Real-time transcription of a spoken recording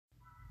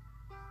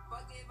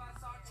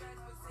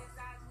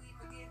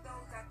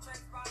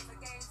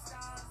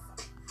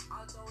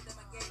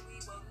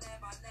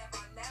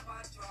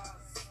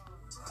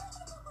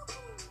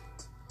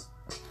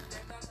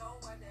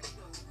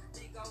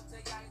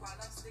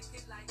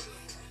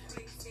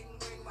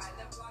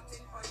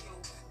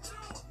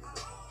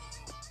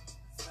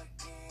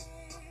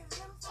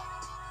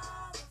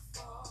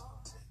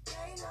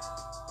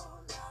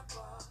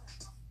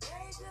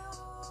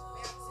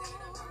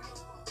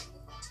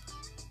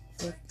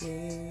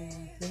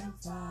Forgive them,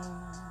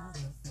 Father,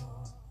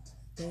 for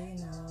they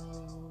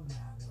know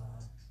not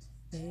what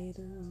they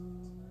do.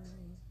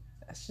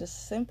 That's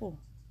just simple.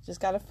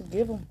 Just gotta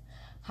forgive them.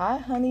 Hi,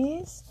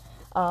 honeys.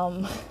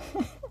 Um,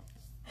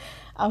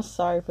 I'm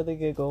sorry for the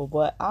giggle,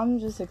 but I'm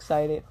just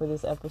excited for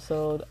this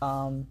episode.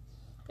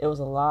 It was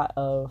a lot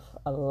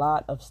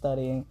of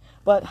studying.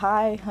 But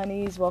hi,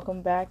 honeys.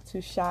 Welcome back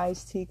to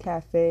Shy's Tea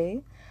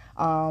Cafe.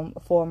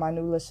 For my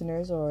new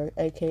listeners, or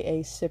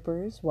aka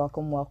sippers,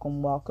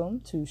 welcome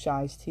to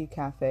Shy's Tea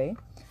Cafe.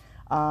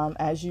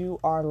 As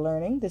you are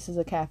learning, this is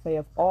a cafe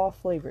of all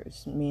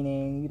flavors,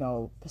 meaning,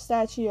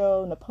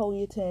 pistachio,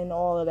 Napolitan,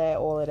 all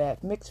of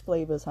that, mixed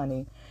flavors,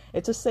 honey.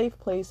 It's a safe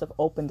place of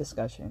open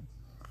discussion,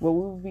 where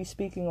we will be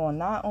speaking on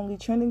not only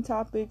trending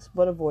topics,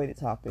 but avoided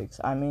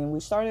topics. I mean, we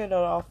started it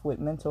off with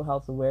mental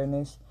health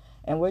awareness,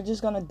 and we're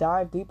just going to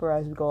dive deeper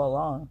as we go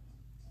along.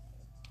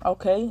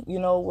 Okay,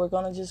 we're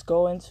going to just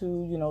go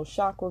into,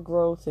 chakra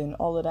growth and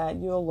all of that.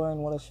 You'll learn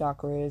what a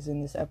chakra is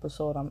in this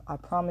episode. I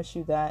promise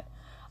you that.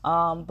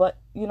 But,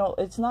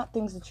 it's not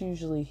things that you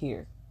usually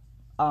hear,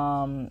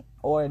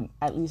 or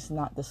at least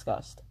not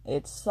discussed.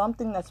 It's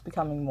something that's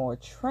becoming more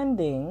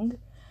trending.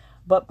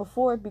 But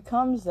before it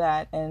becomes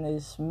that and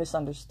is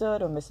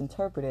misunderstood or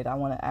misinterpreted, I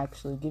want to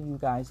actually give you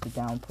guys the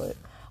downput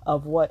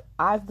of what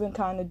I've been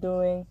kind of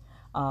doing,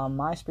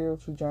 my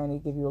spiritual journey,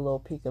 give you a little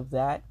peek of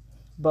that.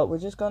 But we're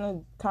just going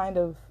to kind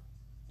of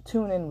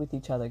tune in with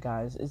each other,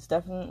 guys. It's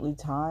definitely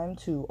time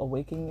to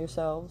awaken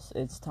yourselves.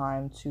 It's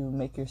time to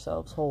make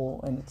yourselves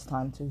whole, and it's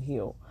time to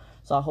heal.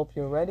 So I hope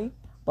you're ready.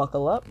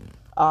 Buckle up.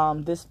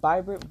 This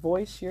vibrant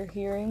voice you're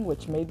hearing,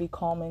 which may be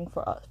calming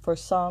for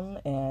some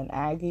and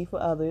aggy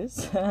for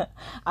others,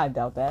 I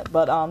doubt that.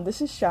 But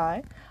this is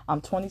Shy.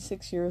 I'm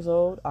 26 years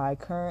old. I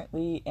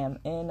currently am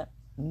in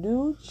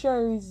New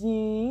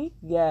Jersey.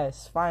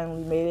 Yes,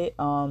 finally made it.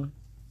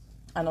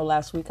 I know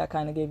last week I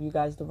kind of gave you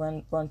guys the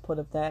run put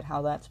of that,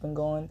 how that's been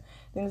going.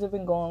 Things have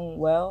been going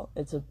well.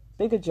 It's a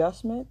big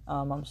adjustment.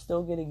 I'm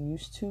still getting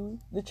used to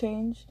the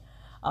change.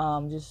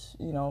 Just,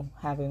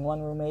 having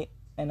one roommate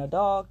and a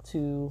dog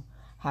to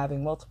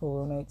having multiple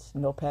roommates,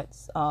 no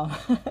pets.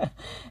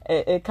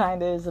 It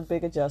kind of is a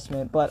big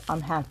adjustment, but I'm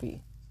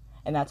happy.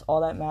 And that's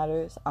all that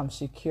matters. I'm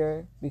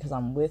secure because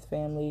I'm with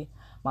family,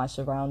 my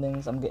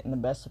surroundings. I'm getting the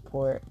best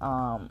support.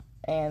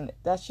 And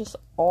that's just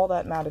all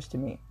that matters to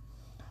me.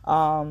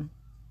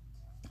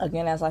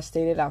 Again, as I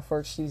stated, our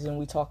first season,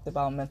 we talked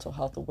about mental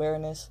health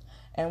awareness,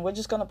 and we're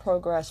just going to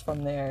progress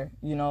from there.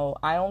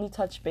 I only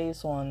touch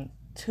base on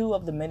 2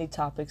 of the many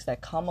topics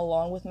that come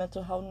along with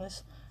mental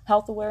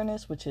health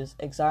awareness, which is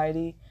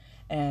anxiety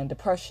and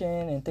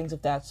depression and things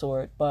of that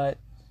sort. But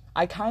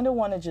I kind of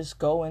want to just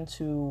go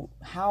into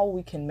how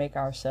we can make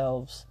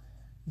ourselves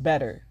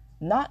better.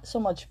 Not so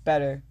much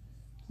better,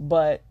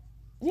 but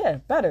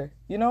better.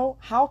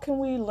 How can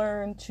we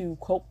learn to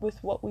cope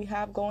with what we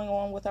have going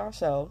on with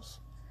ourselves?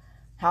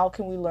 How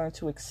can we learn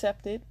to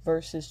accept it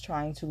versus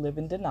trying to live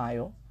in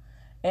denial?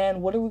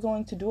 And what are we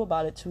going to do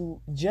about it to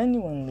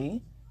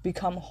genuinely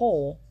become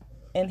whole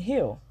and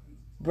heal?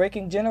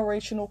 Breaking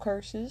generational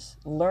curses,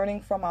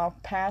 learning from our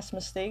past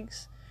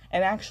mistakes,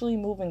 and actually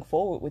moving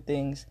forward with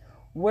things.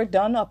 We're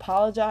done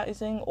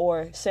apologizing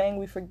or saying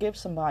we forgive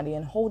somebody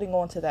and holding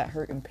on to that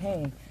hurt and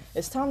pain.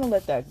 It's time to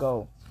let that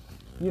go.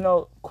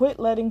 Quit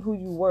letting who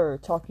you were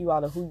talk you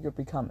out of who you're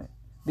becoming.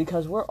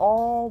 Because we're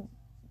all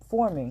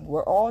forming,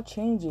 we're all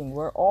changing,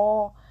 we're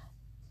all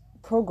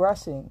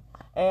progressing,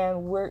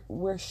 and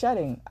we're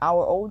shedding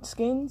our old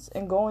skins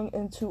and going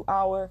into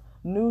our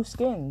new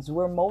skins.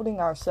 We're molding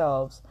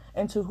ourselves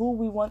into who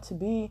we want to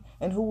be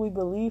and who we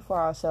believe for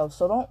ourselves.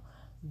 So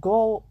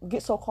don't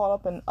get so caught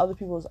up in other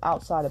people's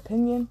outside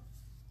opinion.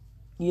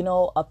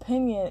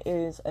 Opinion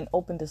is an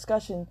open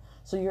discussion,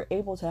 so you're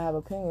able to have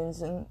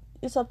opinions, and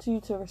it's up to you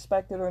to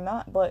respect it or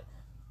not. But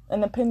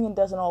an opinion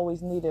doesn't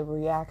always need a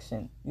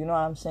reaction. You know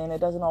what I'm saying?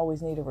 It doesn't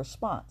always need a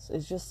response.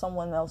 It's just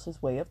someone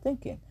else's way of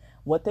thinking,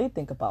 what they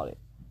think about it.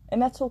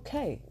 And that's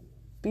okay.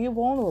 Be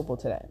vulnerable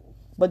to that.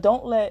 But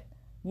don't let,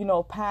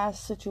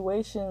 past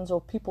situations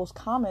or people's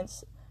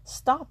comments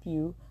stop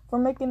you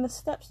from making the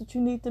steps that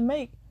you need to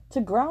make to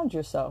ground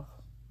yourself.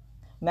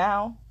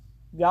 Now,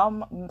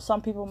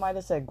 some people might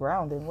have said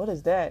grounding. What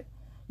is that?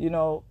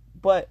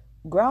 But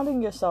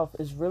grounding yourself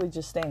is really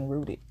just staying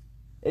rooted.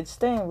 It's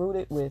staying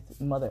rooted with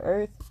Mother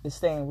Earth. It's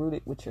staying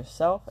rooted with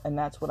yourself. And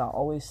that's what I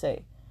always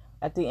say.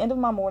 At the end of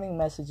my morning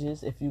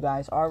messages, if you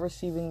guys are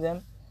receiving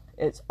them,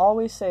 it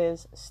always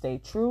says, stay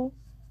true,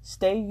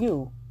 stay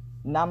you,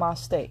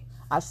 namaste.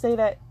 I say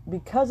that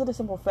because of the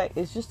simple fact,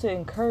 it's just to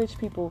encourage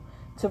people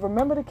to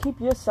remember to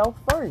keep yourself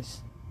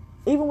first,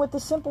 even with the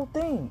simple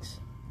things.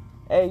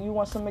 Hey, you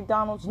want some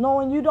McDonald's?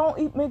 Knowing you don't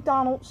eat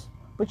McDonald's,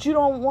 but you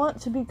don't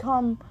want to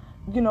become,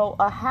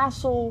 a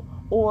hassle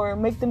or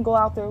make them go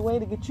out their way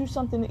to get you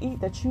something to eat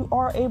that you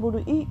are able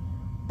to eat.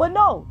 But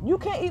no, you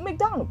can't eat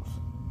McDonald's.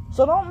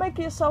 So don't make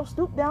yourself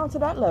stoop down to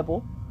that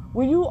level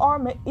where you are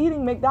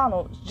eating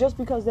McDonald's just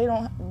because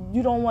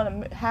you don't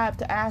want to have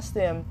to ask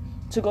them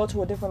to go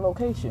to a different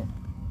location.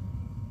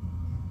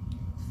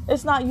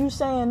 It's not you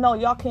saying, no,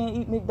 y'all can't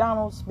eat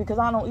McDonald's because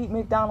I don't eat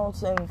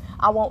McDonald's and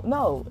I won't.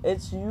 No,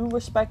 it's you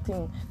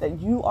respecting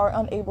that you are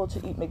unable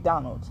to eat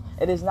McDonald's.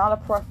 It is not a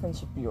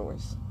preference of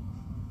yours.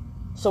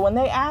 So when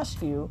they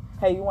ask you,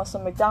 hey, you want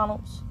some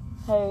McDonald's?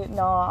 Hey,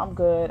 no, I'm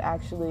good,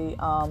 actually.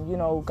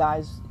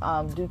 Guys,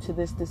 due to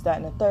this, that,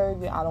 and the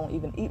third, I don't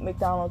even eat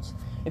McDonald's.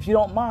 If you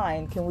don't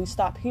mind, can we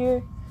stop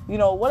here?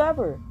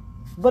 Whatever.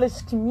 But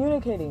it's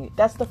communicating it.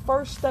 That's the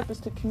first step, is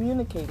to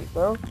communicate it,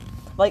 bro.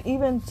 Like,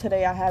 even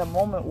today, I had a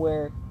moment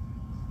where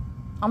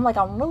I'm like,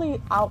 I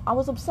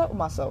was upset with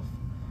myself.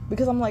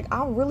 Because I'm like,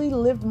 I really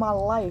lived my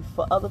life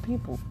for other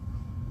people.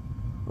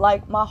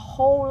 Like, my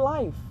whole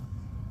life,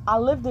 I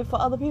lived it for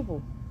other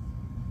people.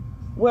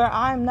 Where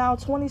I'm now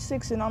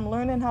 26 and I'm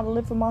learning how to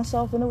live for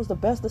myself, and it was the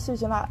best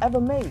decision I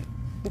ever made.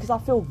 Because I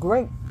feel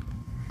great.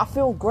 I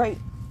feel great.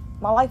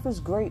 My life is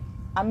great.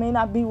 I may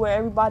not be where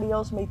everybody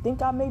else may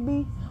think I may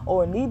be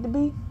or need to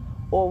be,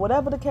 or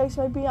whatever the case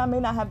may be. I may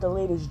not have the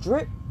latest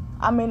drip.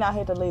 I may not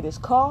have the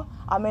latest car.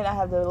 I may not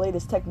have the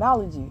latest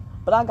technology,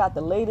 but I got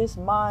the latest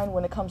mind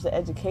when it comes to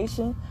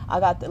education. I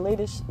got the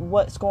latest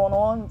what's going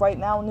on right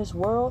now in this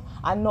world.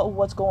 I know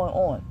what's going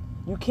on.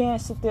 You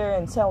can't sit there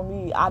and tell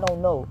me I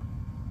don't know,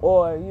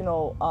 or,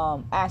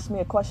 ask me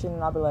a question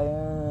and I'll be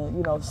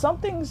like, some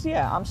things,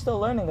 yeah, I'm still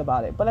learning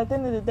about it. But at the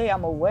end of the day,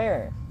 I'm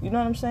aware. You know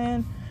what I'm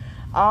saying?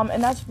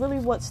 And that's really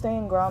what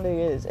staying grounded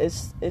is.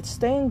 It's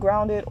staying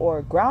grounded,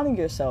 or grounding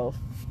yourself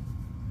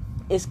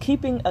is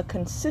keeping a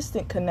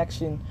consistent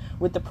connection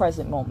with the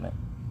present moment.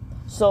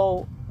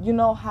 So, you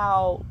know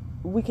how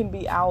we can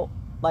be out,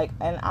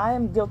 and I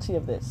am guilty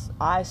of this.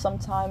 I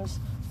sometimes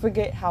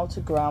forget how to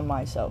ground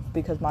myself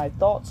because my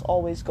thoughts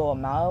always go a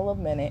mile a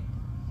minute,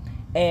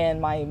 and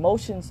my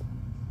emotions,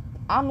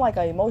 I'm like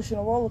an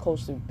emotional roller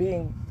coaster,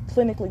 being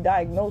clinically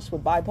diagnosed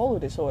with bipolar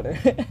disorder.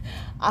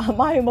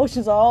 My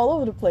emotions are all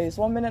over the place.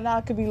 One minute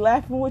I could be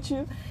laughing with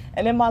you,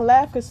 and then my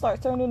laugh could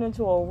start turning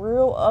into a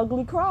real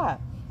ugly cry.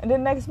 And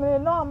then next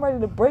minute, no, I'm ready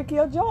to break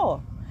your jaw.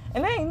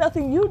 And there ain't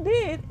nothing you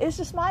did. It's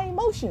just my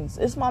emotions.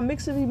 It's my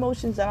mix of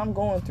emotions that I'm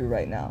going through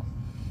right now.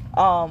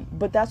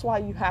 But that's why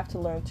you have to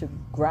learn to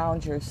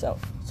ground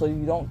yourself so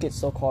you don't get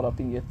so caught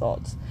up in your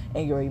thoughts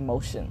and your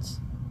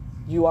emotions.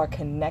 You are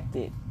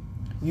connected.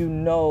 You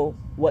know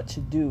what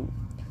to do.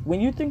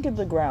 When you think of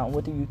the ground,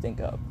 what do you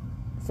think of?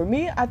 For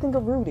me, I think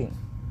of rooting.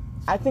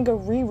 I think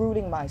of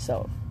re-rooting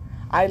myself.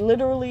 I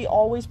literally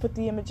always put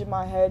the image in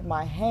my head,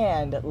 my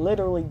hand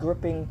literally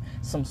gripping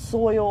some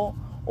soil,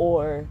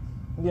 or,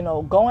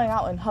 going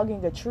out and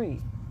hugging a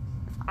tree.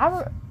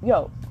 I'm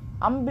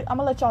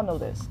gonna let y'all know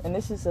this, and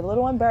this is a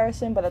little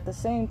embarrassing, but at the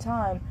same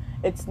time,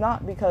 it's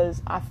not,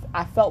 because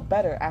I felt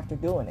better after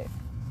doing it.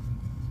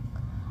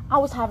 I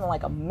was having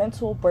like a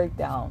mental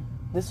breakdown.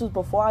 This was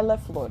before I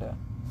left Florida.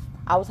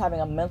 I was having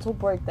a mental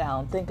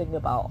breakdown thinking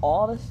about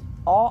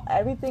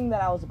everything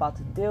that I was about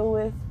to deal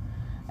with,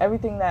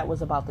 everything that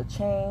was about to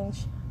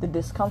change, the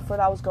discomfort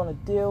I was going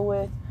to deal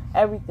with,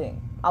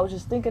 everything. I was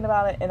just thinking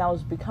about it, and I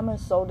was becoming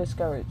so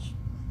discouraged.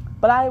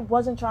 But I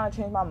wasn't trying to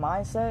change my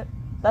mindset.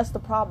 That's the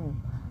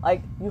problem.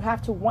 Like, you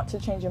have to want to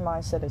change your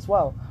mindset as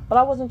well. But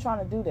I wasn't trying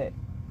to do that.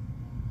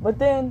 But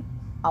then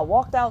I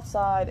walked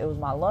outside. It was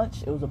my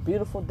lunch. It was a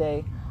beautiful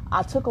day.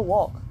 I took a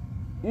walk.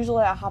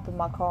 Usually I hop in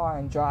my car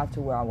and drive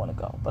to where I want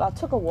to go. But I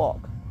took a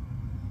walk.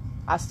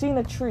 I seen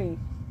a tree,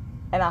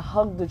 and I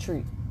hugged the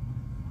tree.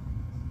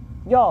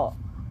 Y'all,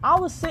 I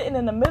was sitting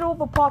in the middle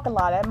of a parking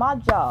lot at my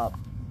job,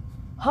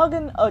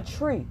 hugging a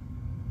tree.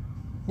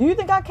 Do you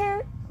think I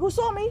cared who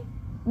saw me?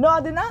 No,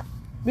 I did not.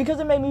 Because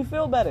it made me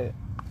feel better.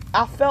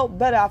 I felt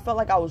better. I felt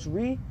like I was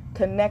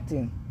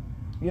reconnecting,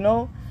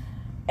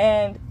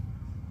 And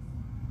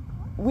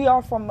we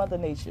are from Mother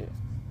Nature.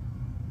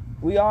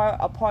 We are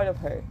a part of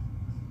her,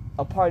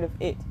 a part of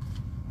it,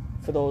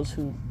 for those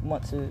who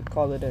want to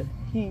call it a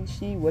he,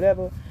 she,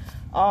 whatever.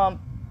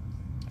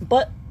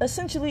 But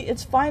essentially,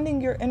 it's finding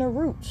your inner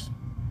roots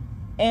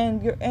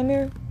and your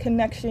inner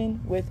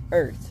connection with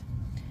Earth.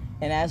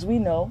 And as we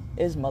know,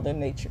 is Mother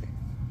Nature.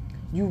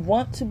 You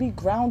want to be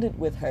grounded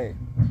with her.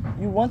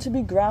 You want to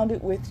be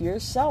grounded with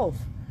yourself.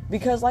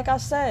 Because like I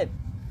said,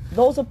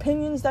 those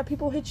opinions that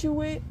people hit you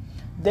with,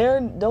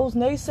 those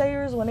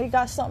naysayers, when they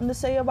got something to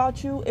say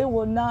about you, it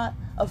will not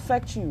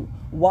affect you.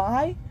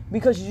 Why?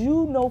 Because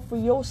you know for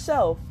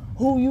yourself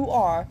who you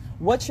are,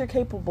 what you're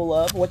capable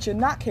of, what you're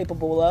not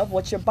capable of,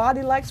 what your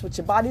body likes, what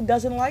your body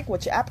doesn't like,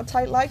 what your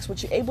appetite likes,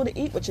 what you're able to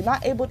eat, what you're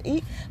not able to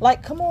eat.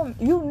 Like, come on,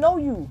 you know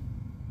you.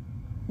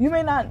 You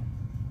may not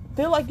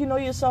feel like you know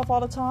yourself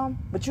all the time,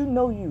 but you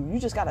know you. You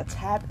just got to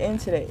tap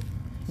into that.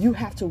 You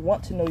have to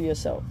want to know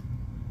yourself.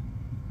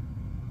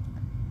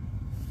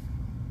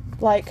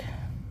 like,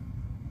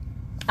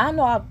 I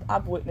know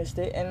I've witnessed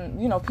it,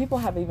 and, you know, people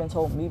have even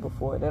told me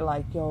before. They're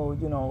like, yo,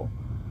 you know,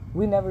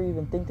 we never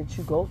even think that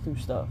you go through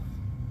stuff.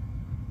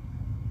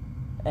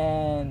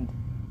 And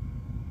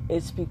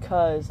it's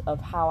because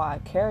of how I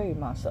carry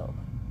myself.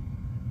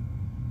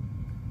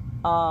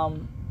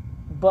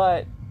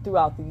 But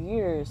throughout the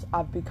years,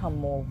 I've become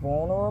more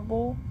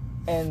vulnerable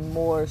and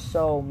more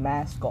so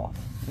mask off,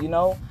 you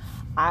know?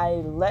 I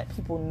let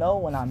people know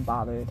when I'm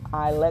bothered.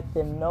 I let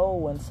them know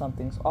when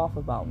something's off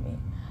about me.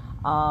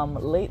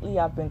 Lately,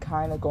 I've been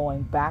kind of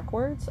going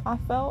backwards, I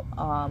felt.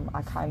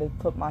 I kind of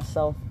put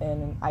myself in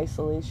an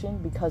isolation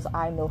because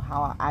I know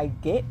how I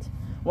get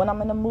when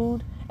I'm in a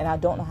mood, and I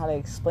don't know how to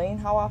explain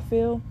how I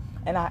feel,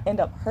 and I end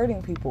up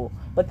hurting people.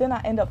 But then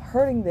I end up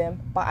hurting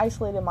them by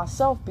isolating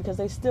myself because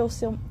they still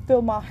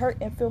feel my hurt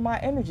and feel my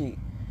energy.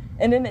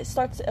 And then it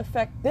starts to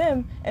affect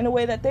them in a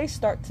way that they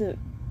start to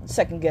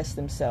second guess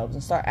themselves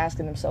and start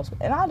asking themselves.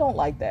 And I don't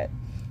like that.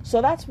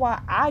 So that's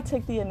why I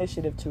take the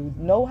initiative to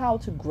know how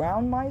to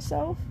ground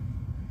myself,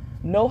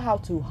 know how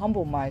to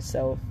humble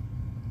myself,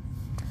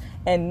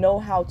 and know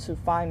how to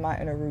find my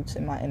inner roots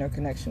and my inner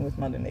connection with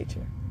Mother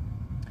Nature.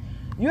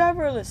 You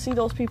ever see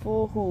those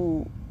people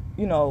who,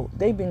 you know,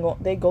 they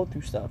go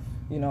through stuff,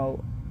 you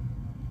know?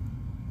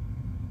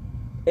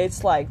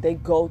 It's like they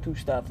go through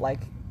stuff. Like,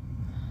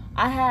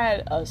 I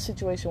had a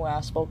situation where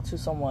I spoke to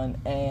someone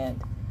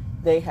and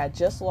they had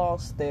just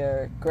lost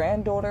their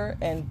granddaughter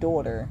and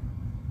daughter.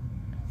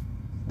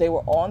 They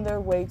were on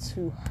their way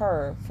to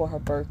her for her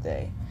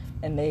birthday,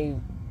 and they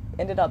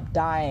ended up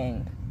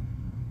dying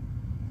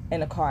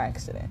in a car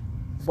accident.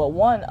 But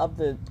one of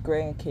the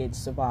grandkids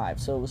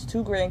survived. So it was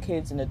 2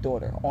 grandkids and a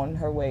daughter on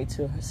her way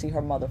to see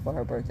her mother for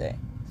her birthday.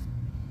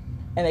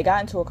 And they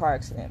got into a car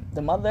accident.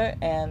 The mother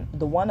and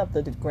the one of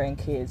the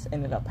grandkids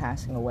ended up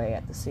passing away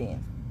at the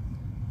scene.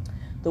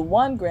 The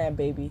one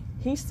grandbaby,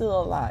 he's still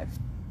alive.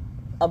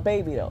 A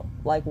baby though,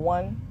 like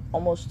 1,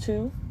 almost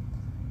 2.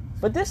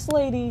 But this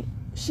lady,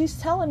 she's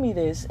telling me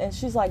this, and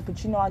she's like,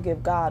 but you know, I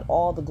give God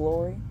all the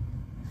glory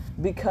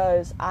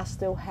because I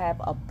still have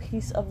a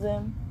piece of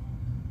them.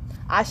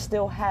 I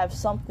still have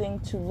something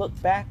to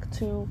look back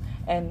to,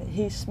 and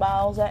he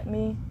smiles at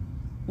me.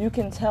 You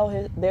can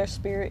tell their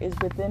spirit is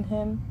within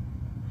him.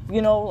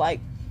 You know, like,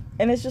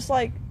 and it's just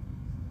like,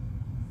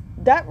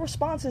 that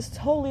response is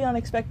totally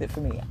unexpected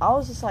for me. I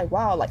was just like,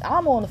 wow, like,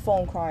 I'm on the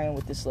phone crying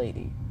with this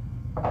lady.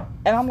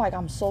 And I'm like,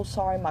 I'm so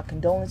sorry, my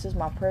condolences,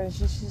 my prayers.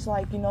 She's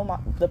like, you know,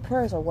 the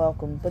prayers are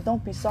welcome, but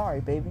don't be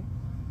sorry, baby.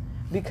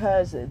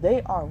 Because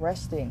they are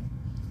resting.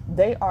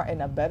 They are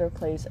in a better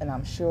place, and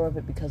I'm sure of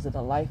it because of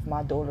the life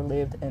my daughter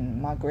lived, and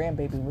my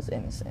grandbaby was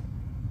innocent.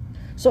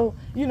 So,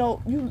 you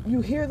know, you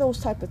hear those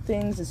type of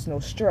things, it's no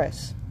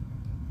stress.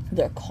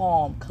 They're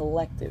calm,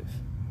 collective.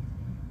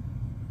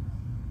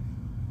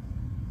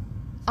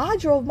 I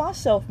drove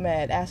myself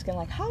mad asking,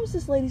 like, how is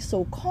this lady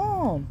so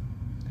calm?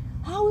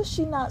 How is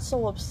she not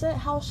so upset?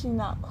 How is she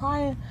not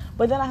crying?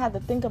 But then I had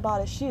to think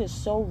about it. She is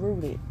so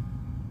rooted.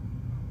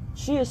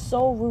 She is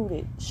so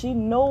rooted. She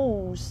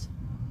knows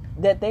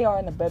that they are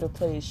in a better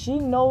place. She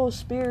knows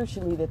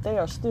spiritually that they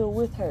are still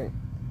with her.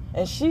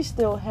 And she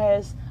still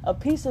has a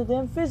piece of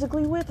them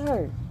physically with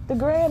her. The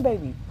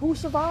grandbaby who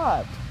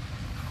survived.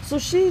 So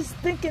she's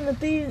thinking of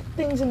these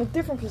things in a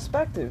different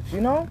perspective,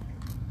 you know?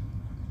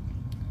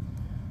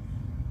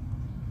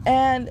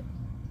 And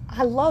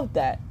I love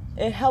that.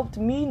 It helped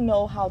me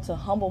know how to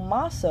humble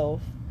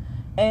myself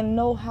and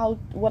know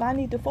what I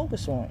need to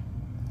focus on.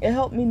 It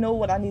helped me know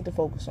what I need to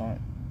focus on.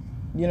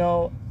 You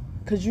know,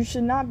 because you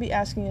should not be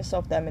asking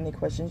yourself that many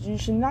questions. You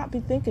should not be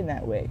thinking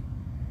that way.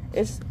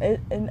 It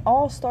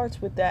all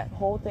starts with that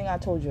whole thing I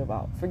told you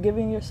about.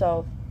 Forgiving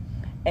yourself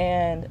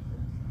and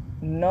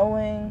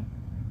knowing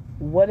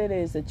what it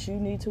is that you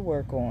need to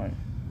work on.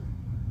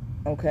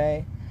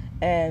 Okay?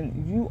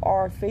 And you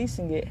are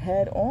facing it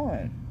head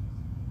on.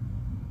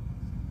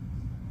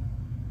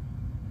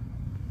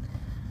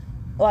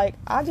 Like,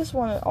 I just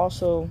want to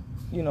also,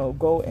 you know,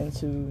 go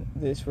into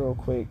this real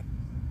quick.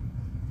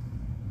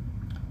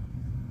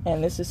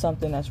 And this is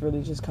something that's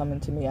really just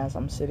coming to me as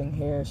I'm sitting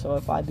here. So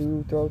if I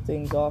do throw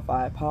things off,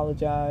 I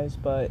apologize.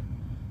 But,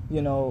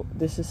 you know,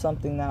 this is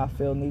something that I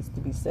feel needs to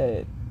be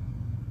said.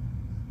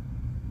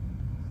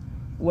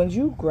 When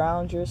you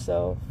ground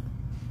yourself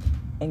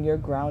and you're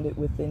grounded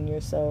within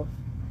yourself,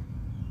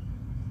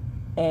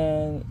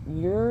 and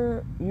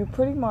you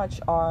pretty much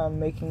are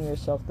making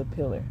yourself the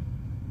pillar.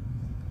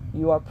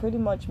 You are pretty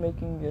much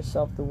making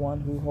yourself the one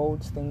who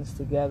holds things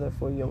together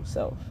for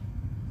yourself.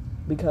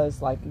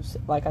 Because like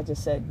I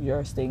just said,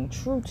 you're staying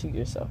true to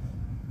yourself.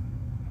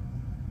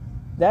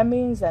 That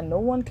means that no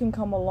one can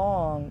come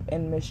along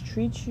and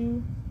mistreat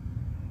you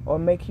or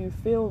make you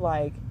feel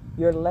like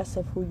you're less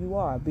of who you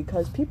are.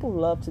 Because people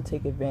love to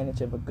take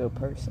advantage of a good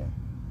person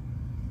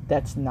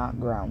that's not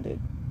grounded.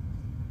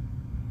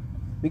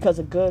 Because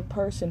a good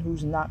person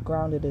who's not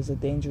grounded is a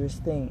dangerous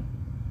thing.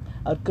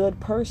 A good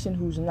person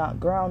who's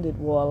not grounded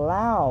will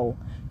allow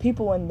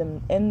people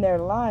in their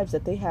lives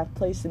that they have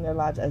placed in their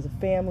lives as a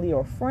family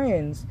or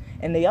friends,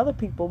 and the other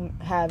people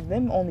have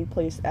them only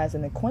placed as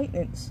an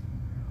acquaintance,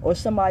 or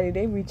somebody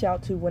they reach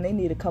out to when they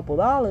need a couple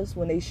dollars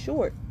when they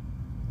short.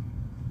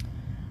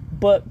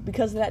 But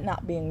because of that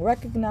not being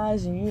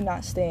recognized and you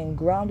not staying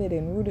grounded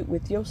and rooted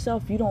with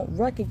yourself, you don't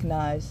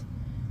recognize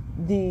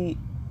the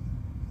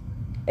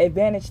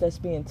advantage that's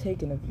being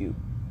taken of you.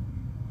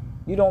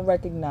 You don't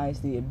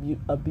recognize the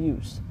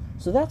abuse.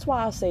 So that's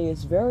why I say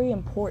it's very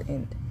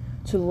important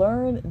to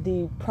learn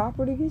the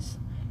properties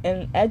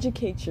and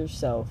educate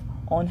yourself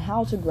on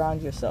how to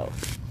ground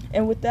yourself.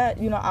 And with that,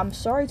 I'm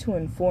sorry to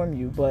inform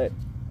you,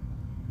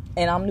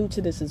 and I'm new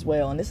to this as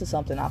well, and this is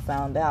something I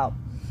found out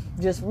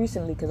just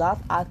recently, because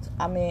I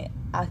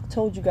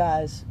told you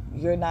guys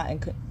you're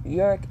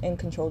in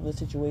control of the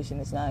situation.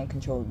 It's not in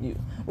control of you,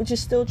 which is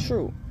still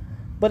true.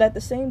 But at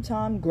the same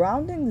time,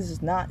 grounding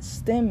does not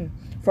stem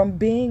from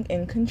being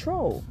in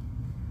control.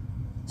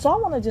 So I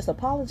want to just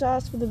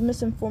apologize for the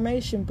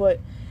misinformation,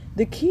 but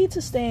the key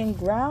to staying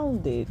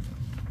grounded,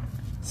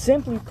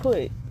 simply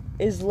put,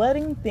 is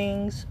letting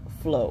things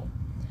flow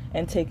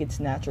and take its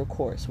natural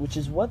course, which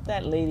is what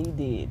that lady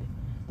did.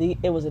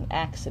 It was an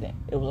accident.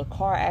 It was a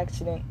car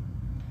accident.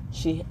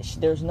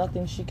 There's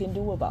nothing she can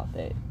do about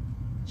that.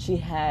 She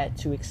had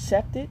to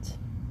accept it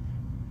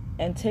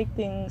and take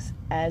things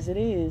as it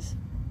is,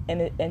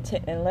 and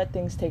let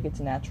things take its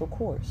natural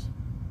course.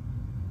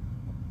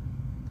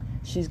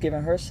 She's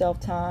given herself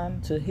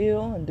time to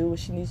heal and do what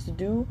she needs to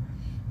do.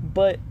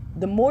 But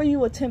the more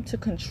you attempt to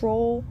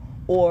control,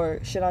 or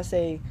should I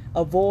say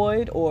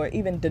avoid, or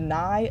even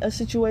deny a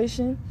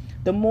situation,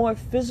 the more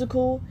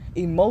physical,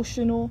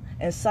 emotional,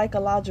 and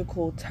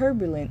psychological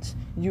turbulence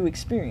you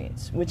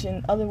experience, which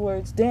in other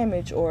words,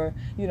 damage, or,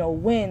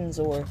 wins,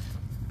 or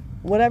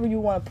whatever you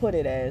want to put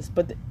it as.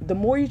 But the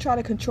more you try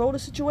to control the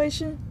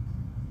situation,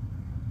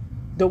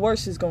 the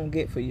worse it's going to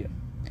get for you.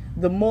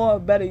 The more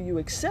better you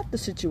accept the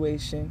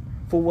situation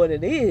for what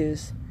it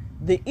is,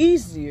 the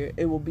easier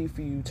it will be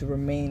for you to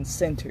remain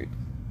centered.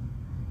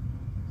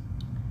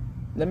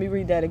 Let me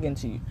read that again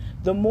to you.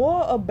 The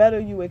more or better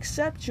you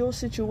accept your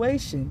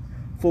situation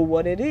for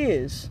what it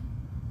is,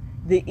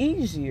 the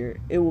easier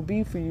it will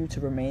be for you to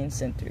remain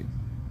centered.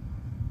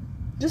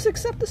 Just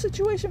accept the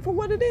situation for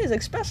what it is,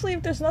 especially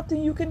if there's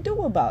nothing you can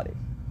do about it.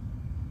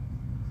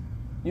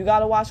 You got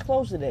to wash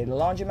clothes today. The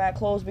laundromat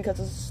closed because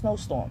it's a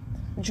snowstorm.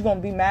 But you going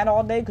to be mad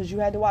all day because you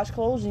had to wash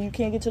clothes and you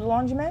can't get to the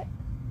laundromat?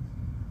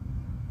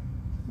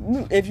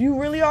 If you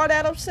really are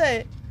that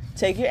upset,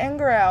 take your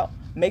anger out.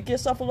 Make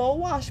yourself a little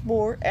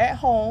washboard at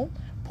home.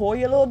 Pour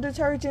your little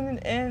detergent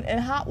and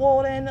hot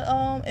water in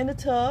the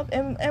tub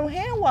and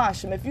hand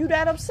wash them if you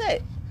that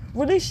upset.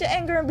 Release your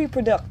anger and be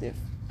productive.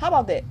 How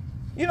about that?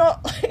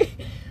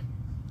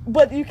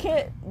 But you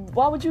can't.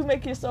 Why would you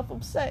make yourself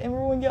upset and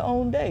ruin your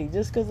own day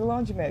just because the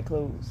laundromat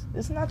closed?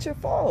 It's not your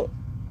fault.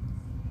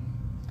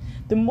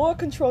 The more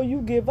control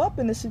you give up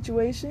in the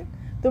situation,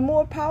 the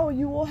more power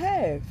you will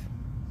have,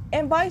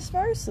 and vice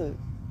versa.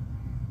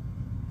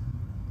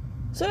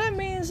 So that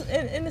means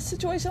in a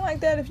situation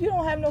like that, if you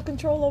don't have no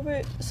control over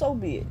it, so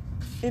be it.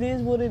 It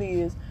is what it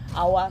is.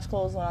 I wash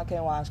clothes when I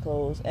can't wash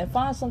clothes, and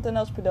find something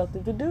else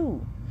productive to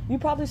do. You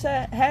probably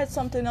had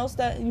something else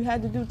that you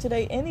had to do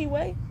today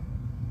anyway.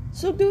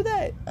 So do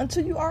that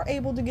until you are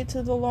able to get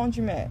to the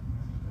laundromat.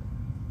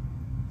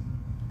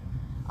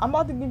 I'm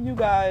about to give you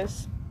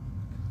guys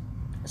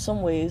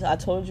some ways. I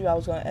told you I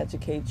was going to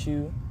educate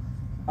you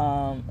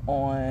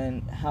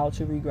on how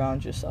to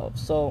reground yourself.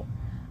 So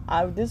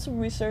I did some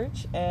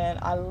research, and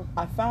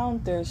I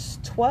found there's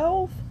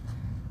 12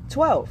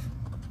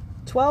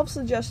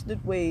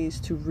 suggested ways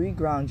to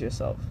reground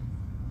yourself.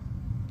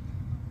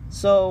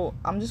 So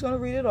I'm just going to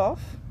read it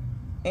off,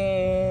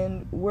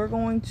 and we're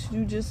going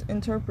to just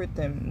interpret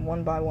them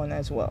one by one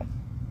as well.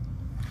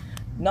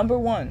 Number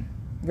 1,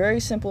 very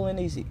simple and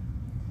easy.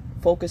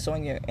 Focus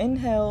on your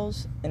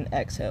inhales and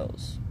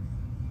exhales.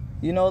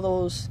 You know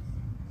those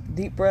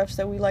deep breaths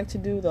that we like to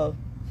do, though?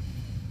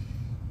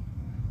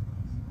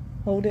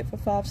 Hold it for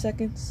 5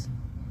 seconds.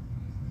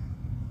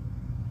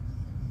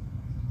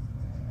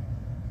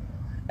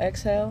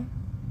 Exhale.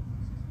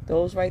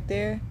 Those right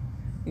there,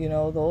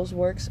 those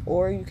works.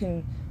 Or you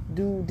can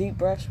do deep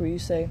breaths where you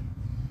say,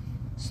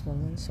 slow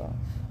and soft.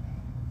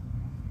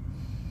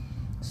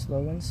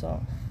 Slow and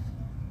soft.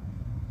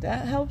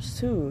 That helps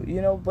too,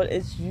 but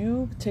it's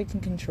you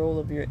taking control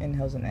of your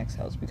inhales and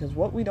exhales. Because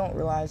what we don't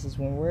realize is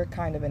when we're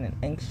kind of in an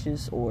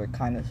anxious, or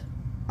kind of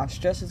our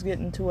stress is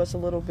getting to us a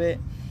little bit,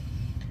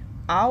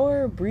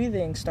 our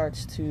breathing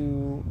starts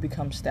to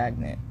become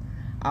stagnant.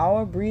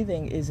 Our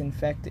breathing is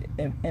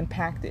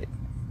impacted.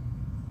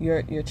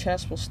 Your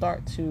chest will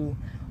start to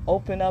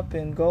open up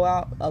and go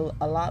out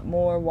a lot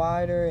more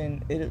wider,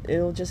 and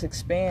it'll just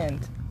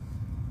expand,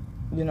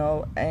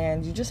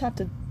 and you just have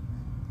to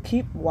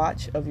keep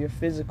watch of your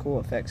physical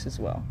effects as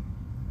well.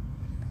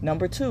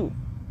 Number 2,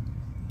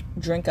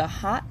 drink a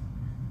hot,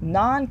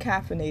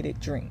 non-caffeinated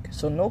drink.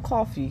 So no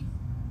coffee,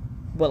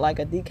 but like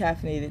a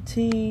decaffeinated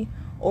tea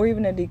or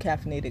even a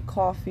decaffeinated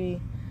coffee.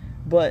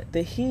 But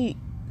the heat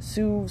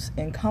soothes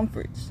and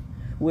comforts,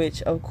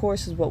 which of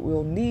course is what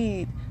we'll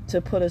need to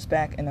put us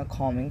back in a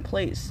calming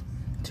place,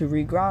 to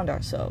reground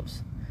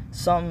ourselves.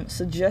 some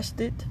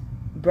suggested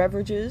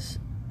beverages,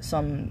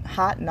 some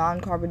hot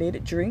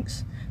non-carbonated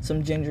drinks,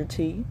 some ginger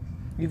tea.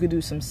 You could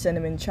do some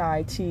cinnamon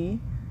chai tea,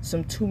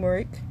 some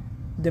turmeric,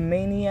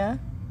 damiana,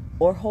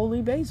 or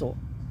holy basil.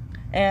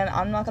 And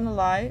I'm not gonna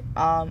lie,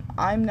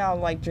 I'm now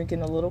like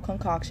drinking a little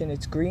concoction.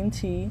 It's green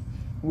tea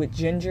with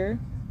ginger,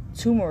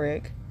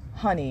 turmeric,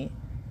 honey,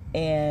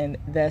 and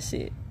that's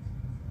it.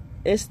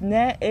 It's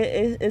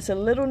a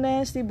little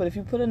nasty, but if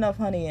you put enough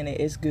honey in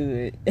it, it's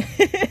good.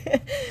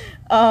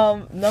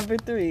 Number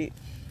 3,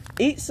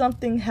 eat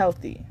something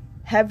healthy,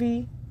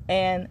 heavy,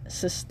 and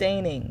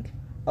sustaining.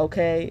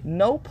 Okay,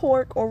 no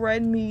pork or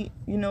red meat,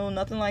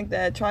 nothing like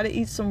that. Try to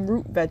eat some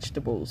root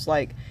vegetables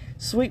like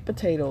sweet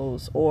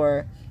potatoes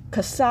or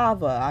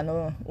cassava. I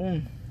know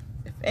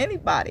if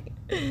anybody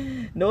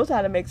knows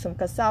how to make some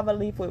cassava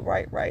leaf with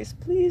white rice,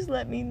 please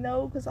let me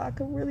know, because I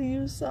could really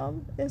use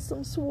some, and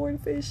some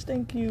swordfish.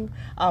 Thank you.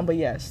 But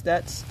yes,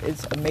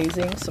 it's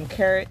amazing. Some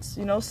carrots,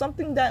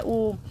 something that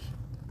will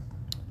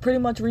pretty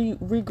much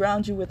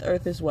reground you with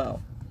earth as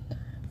well.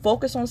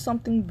 Focus on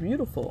something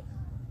beautiful.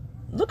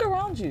 Look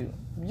around you.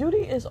 Beauty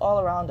is all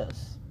around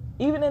us,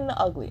 even in the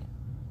ugly.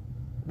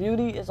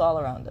 Beauty is all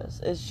around us.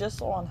 It's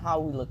just on how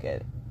we look at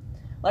it.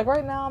 Like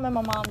right now, I'm in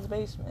my mom's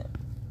basement,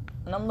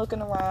 and I'm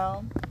looking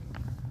around,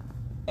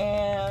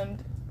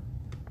 and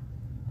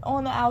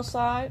on the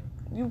outside,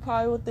 you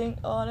probably would think,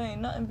 oh, there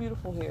ain't nothing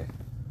beautiful here.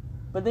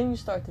 But then you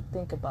start to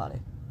think about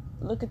it.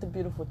 Look at the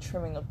beautiful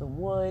trimming of the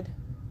wood.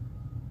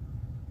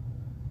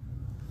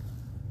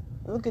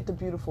 Look at the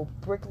beautiful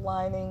brick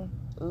lining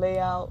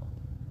layout.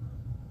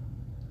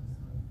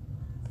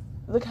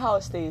 Look how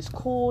it stays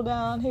cool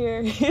down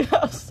here.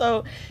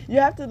 So you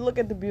have to look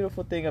at the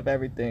beautiful thing of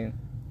everything.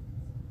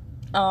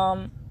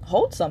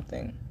 Hold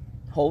something.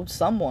 Hold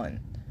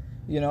someone.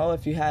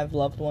 If you have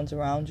loved ones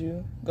around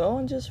you, go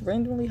and just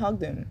randomly hug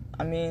them.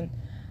 I mean,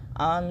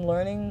 I'm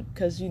learning,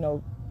 because,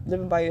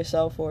 living by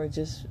yourself or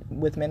just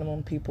with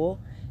minimum people,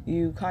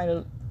 you kind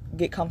of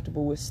get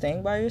comfortable with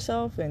staying by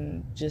yourself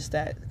and just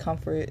that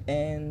comfort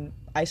and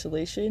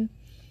isolation.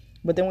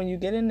 But then when you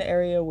get in the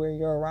area where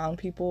you're around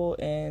people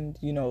and,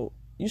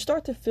 you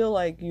start to feel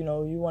like, you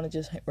want to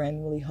just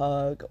randomly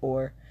hug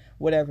or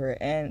whatever.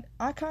 And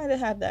I kind of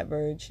have that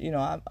urge,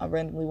 I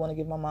randomly want to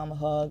give my mom a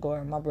hug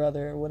or my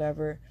brother or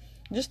whatever,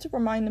 just to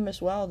remind them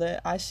as well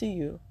that I see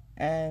you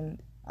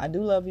and I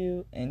do love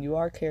you and you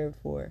are cared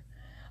for.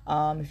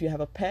 If you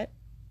have a pet,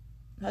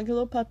 hug your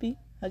little puppy,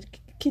 hug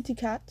your kitty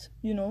cat,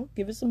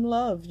 give it some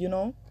love,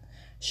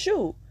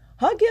 Shoot,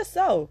 hug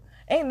yourself.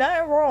 Ain't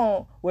nothing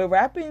wrong with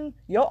wrapping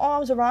your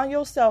arms around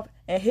yourself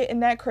and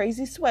hitting that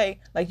crazy sway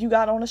like you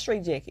got on a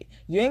straight jacket.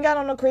 You ain't got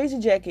on a crazy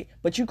jacket,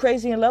 but you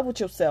crazy in love with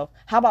yourself.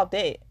 How about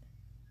that?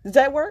 Does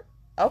that work?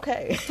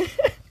 Okay.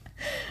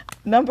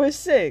 Number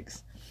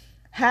 6,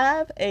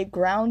 have a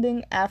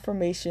grounding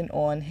affirmation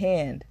on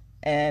hand.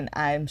 And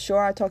I'm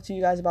sure I talked to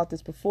you guys about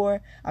this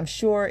before. I'm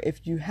sure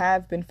if you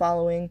have been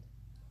following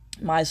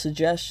my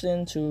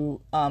suggestion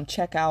to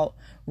check out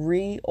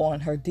Ree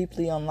on her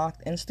Deeply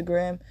Unlocked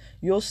Instagram,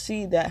 you'll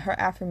see that her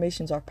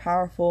affirmations are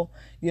powerful,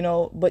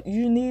 but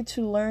you need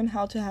to learn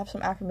how to have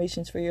some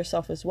affirmations for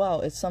yourself as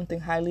well. It's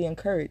something highly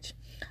encouraged.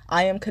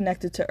 I am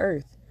connected to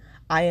earth.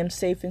 I am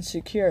safe and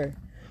secure.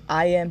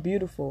 I am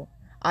beautiful.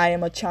 I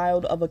am a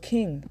child of a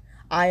king.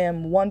 I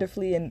am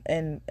wonderfully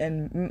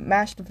and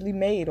masterfully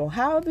made, or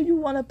however you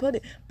want to put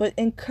it, but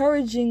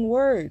encouraging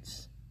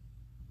words.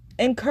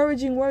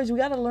 Encouraging words. We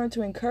got to learn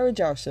to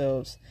encourage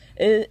ourselves.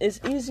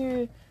 It's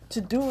easier to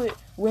do it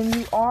when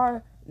you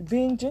are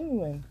being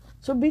genuine.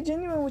 So be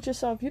genuine with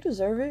yourself. You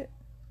deserve it.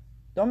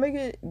 Don't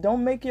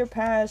make your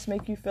past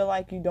make you feel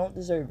like you don't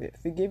deserve it.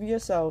 Forgive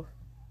yourself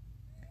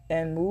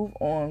and move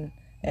on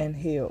and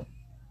heal.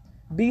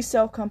 Be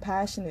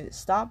self-compassionate.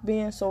 Stop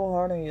being so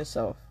hard on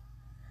yourself.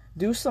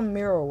 Do some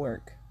mirror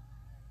work.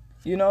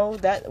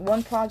 That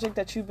one project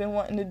that you've been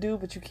wanting to do,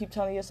 but you keep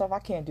telling yourself, I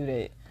can't do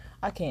that.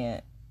 I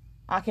can't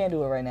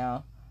do it right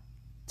now.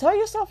 Tell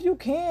yourself you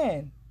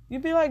can. You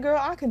be like, girl,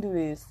 I can do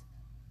this.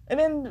 And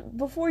then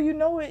before you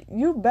know it,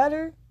 you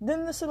better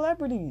than the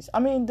celebrities.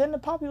 Than the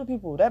popular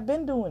people that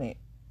been doing it.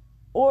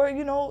 Or,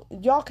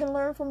 y'all can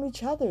learn from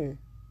each other.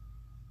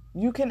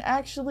 You can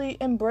actually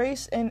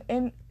embrace and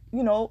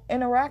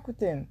interact with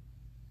them.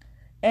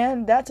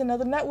 And that's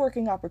another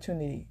networking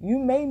opportunity. You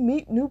may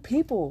meet new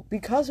people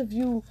because of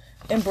you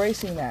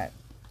embracing that.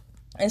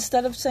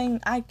 Instead of saying,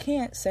 I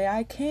can't, say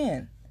I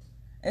can.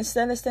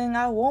 Instead of saying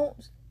I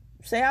won't,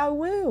 say I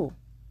will.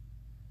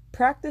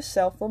 Practice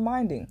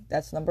self-reminding.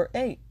 That's number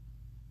 8.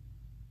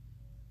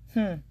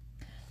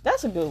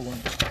 That's a good one.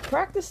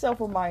 Practice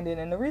self-reminding.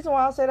 And the reason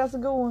why I say that's a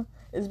good one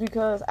is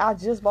because I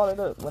just brought it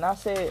up.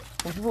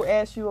 When people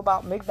ask you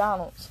about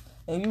McDonald's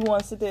and you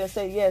want to sit there and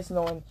say yes,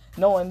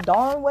 knowing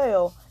darn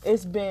well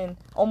it's been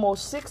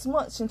almost 6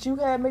 months since you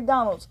had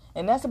McDonald's,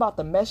 and that's about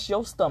to mess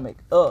your stomach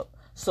up.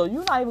 So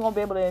you're not even going to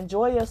be able to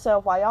enjoy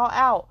yourself while y'all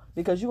out,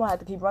 because you're going to have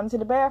to keep running to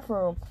the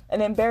bathroom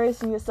and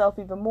embarrassing yourself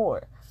even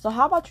more. So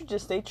how about you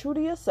just stay true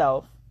to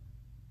yourself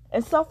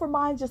and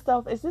self-remind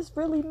yourself, is this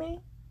really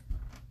me?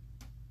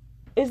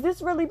 Is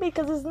this really me?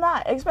 Because it's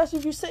not. Especially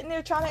if you're sitting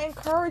there trying to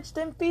encourage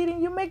them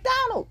feeding you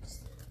McDonald's.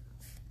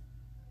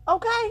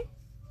 Okay?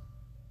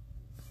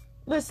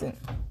 Listen.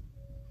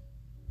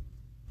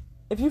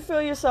 If you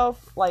feel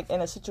yourself like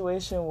in a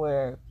situation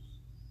where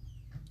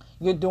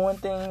you're doing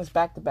things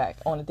back to back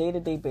on a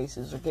day-to-day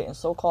basis or getting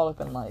so caught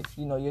up in life,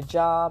 you know, your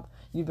job,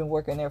 you've been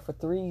working there for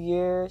 3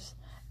 years,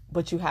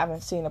 but you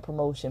haven't seen a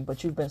promotion,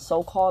 but you've been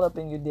so caught up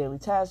in your daily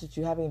tasks that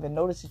you haven't even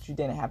noticed that you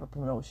didn't have a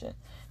promotion.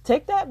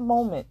 Take that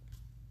moment.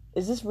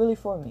 Is this really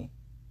for me?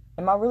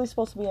 Am I really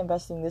supposed to be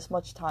investing this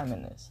much time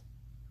in this?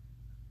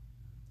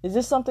 Is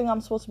this something I'm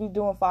supposed to be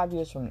doing 5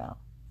 years from now?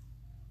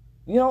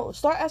 You know,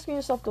 start asking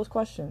yourself those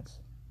questions.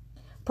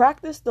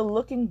 Practice the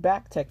looking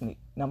back technique.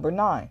 Number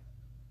 9.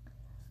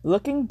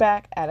 Looking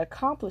back at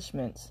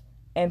accomplishments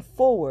and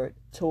forward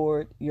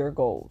toward your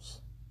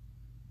goals.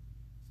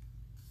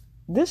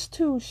 This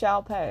too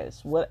shall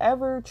pass.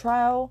 Whatever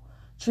trial,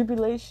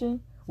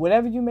 tribulation,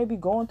 whatever you may be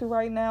going through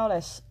right now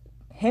that's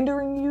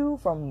hindering you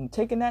from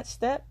taking that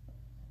step,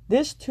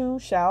 this too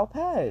shall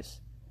pass.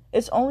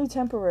 It's only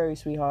temporary,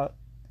 sweetheart.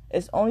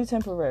 It's only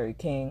temporary,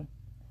 king.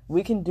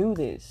 We can do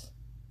this.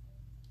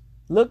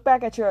 Look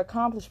back at your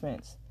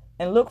accomplishments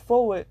and look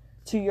forward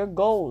to your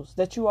goals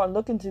that you are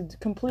looking to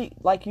complete,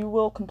 like you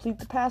will complete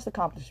the past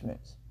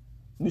accomplishments.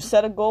 You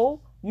set a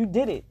goal, you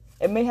did it.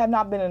 It may have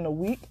not been in a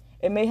week,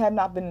 it may have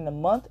not been in a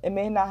month, it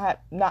may not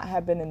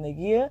have been in a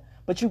year,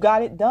 but you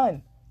got it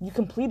done. You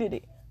completed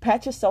it.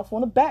 Pat yourself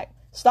on the back.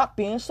 Stop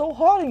being so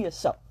hard on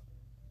yourself.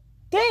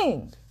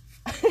 Dang.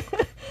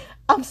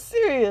 I'm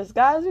serious,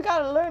 guys. We got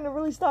to learn to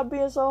really stop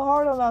being so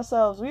hard on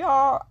ourselves. We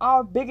are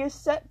our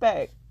biggest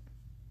setback.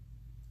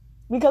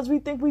 Because we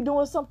think we're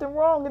doing something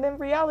wrong, and in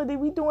reality,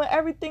 we're doing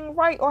everything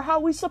right or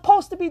how we're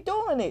supposed to be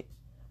doing it.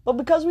 But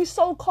because we're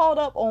so caught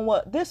up on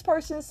what this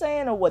person's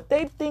saying or what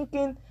they're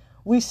thinking,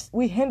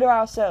 we hinder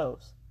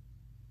ourselves.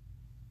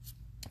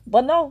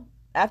 But no,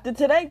 after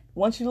today,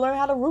 once you learn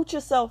how to root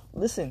yourself,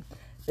 listen,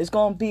 it's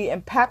going to be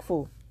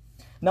impactful.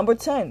 Number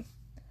 10,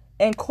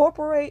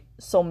 incorporate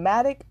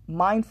somatic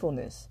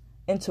mindfulness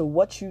into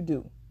what you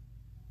do.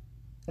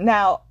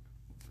 Now,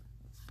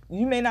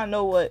 you may not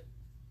know what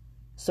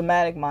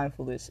somatic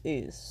mindfulness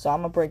is, so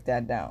I'm going to break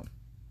that down.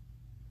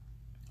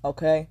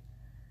 Okay?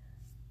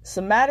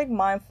 Somatic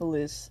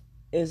mindfulness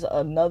is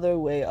another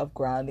way of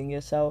grounding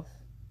yourself,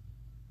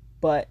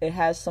 but it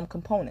has some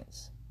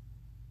components.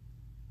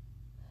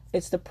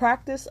 It's the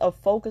practice of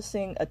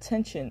focusing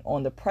attention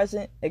on the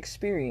present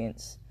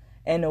experience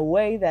in a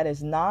way that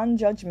is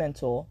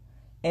non-judgmental,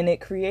 and it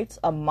creates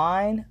a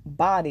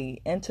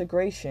mind-body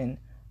integration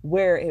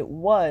where it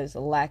was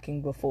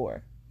lacking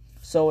before.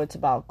 So it's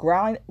about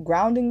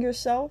grounding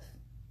yourself,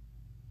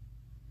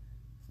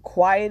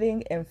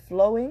 quieting and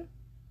flowing.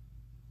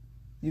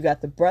 You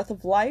got the breath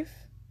of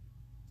life,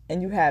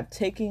 and you have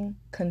taking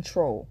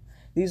control.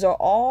 These are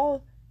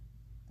all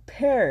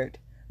paired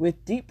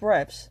with deep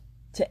breaths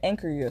to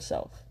anchor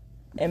yourself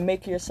and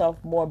make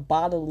yourself more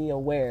bodily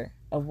aware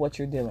of what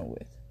you're dealing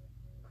with.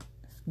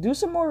 Do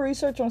some more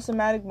research on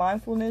somatic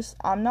mindfulness.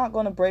 I'm not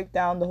going to break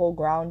down the whole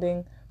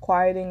grounding,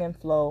 quieting and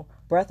flow,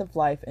 breath of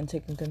life, and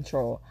taking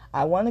control.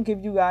 I want to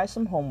give you guys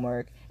some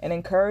homework and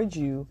encourage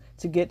you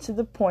to get to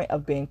the point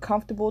of being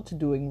comfortable to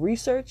doing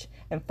research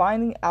and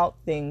finding out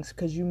things,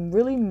 because you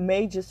really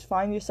may just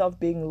find yourself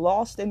being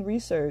lost in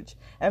research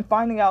and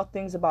finding out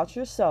things about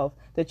yourself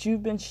that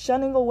you've been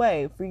shunning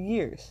away for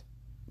years.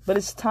 But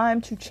it's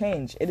time to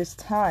change. It is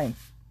time.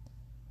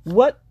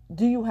 What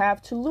do you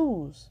have to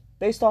lose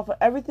based off of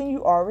everything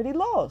you already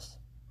lost?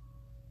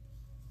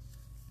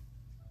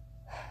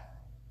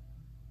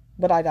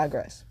 But I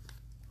digress.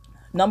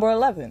 Number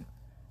 11,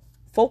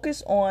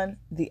 focus on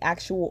the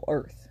actual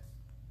earth.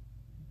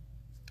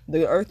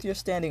 The earth you're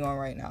standing on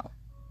right now,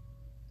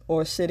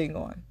 or sitting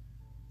on,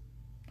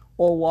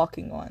 or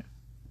walking on.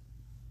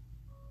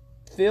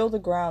 Feel the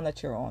ground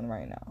that you're on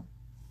right now.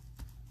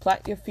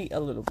 Plant your feet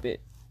a little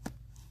bit.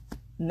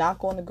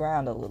 Knock on the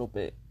ground a little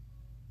bit.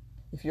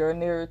 If you're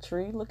near a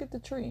tree, look at the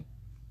tree.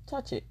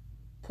 Touch it.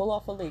 Pull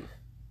off a leaf.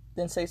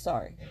 Then say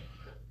sorry.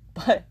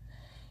 But,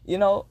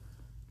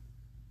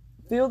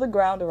 feel the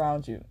ground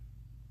around you.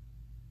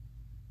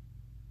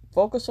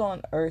 Focus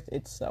on earth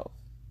itself.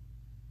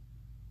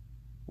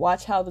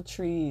 Watch how the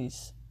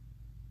trees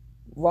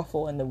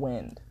ruffle in the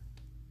wind.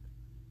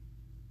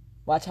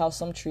 Watch how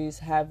some trees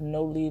have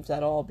no leaves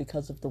at all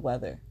because of the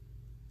weather.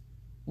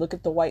 Look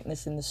at the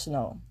whiteness in the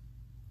snow.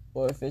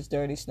 Or if it's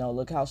dirty snow,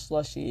 look how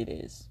slushy it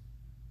is.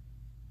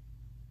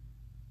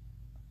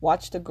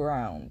 Watch the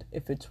ground,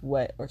 if it's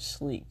wet or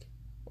sleek,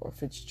 or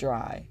if it's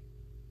dry.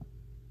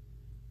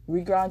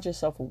 Reground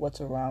yourself with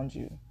what's around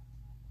you.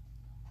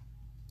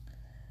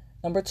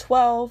 Number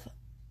 12,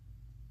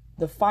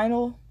 the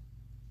final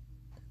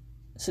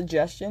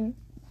suggestion,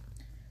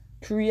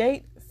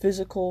 create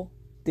physical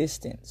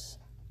distance.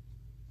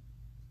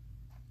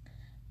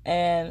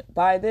 And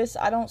by this,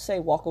 I don't say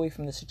walk away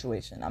from the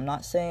situation. I'm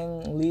not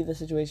saying leave the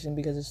situation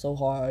because it's so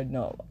hard.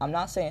 No, I'm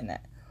not saying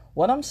that.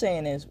 What I'm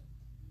saying is,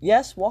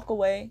 yes, walk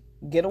away,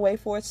 get away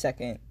for a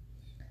second,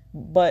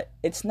 But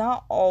it's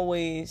not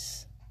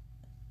always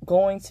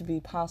going to be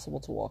possible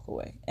to walk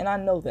away. And I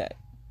know that.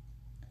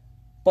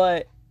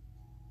 But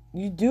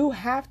you do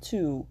have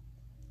to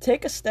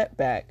take a step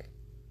back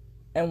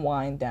and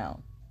wind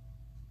down.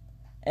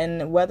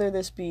 And whether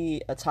this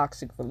be a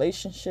toxic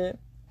relationship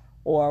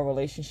or a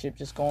relationship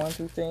just going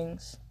through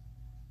things,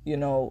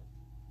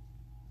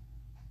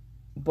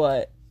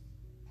 but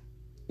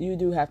you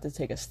do have to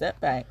take a step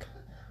back,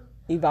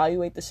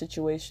 evaluate the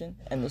situation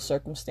and the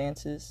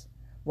circumstances,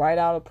 write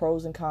out a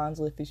pros and cons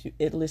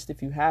list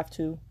if you have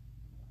to,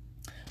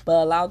 but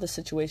allow the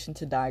situation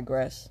to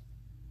digress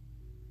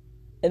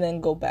and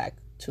then go back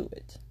to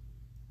it.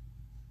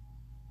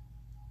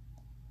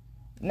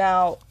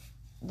 Now,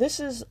 this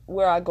is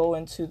where I go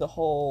into the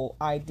whole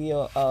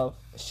idea of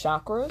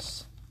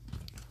chakras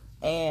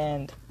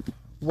and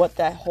what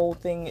that whole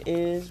thing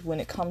is when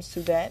it comes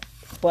to that.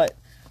 But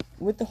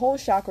with the whole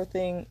chakra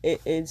thing,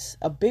 it is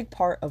a big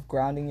part of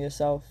grounding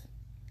yourself.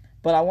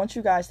 But I want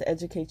you guys to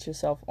educate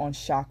yourself on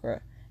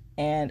chakra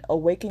and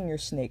awaken your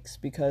snakes,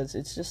 because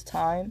it's just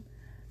time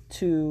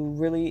to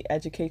really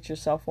educate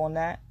yourself on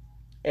that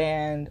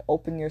and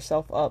open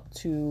yourself up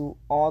to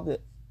all the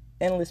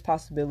endless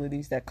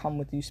possibilities that come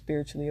with you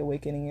spiritually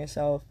awakening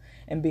yourself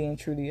and being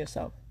true to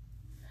yourself.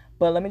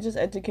 But let me just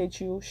educate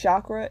you.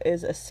 Chakra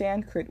is a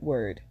Sanskrit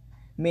word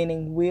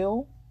meaning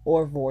wheel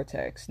or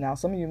vortex. Now,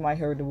 some of you might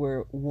heard the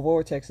word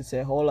vortex and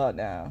say, hold up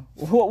now.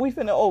 What we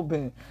finna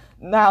open?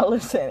 Now,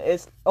 listen,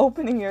 it's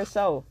opening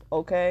yourself,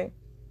 okay?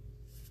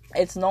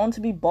 It's known to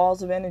be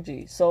balls of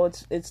energy. So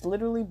it's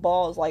literally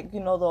balls, like,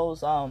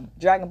 those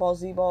Dragon Ball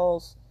Z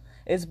balls.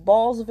 It's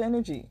balls of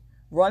energy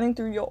running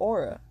through your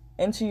aura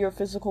into your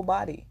physical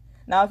body.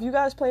 Now, if you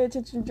guys pay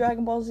attention to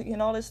Dragon Ball Z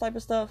and all this type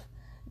of stuff,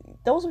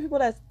 those are people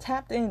that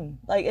tapped in.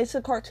 Like, it's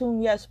a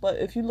cartoon, yes, but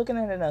if you're looking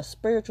at it in a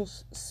spiritual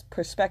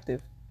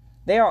perspective,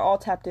 they are all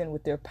tapped in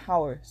with their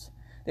powers.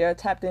 They are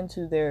tapped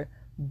into their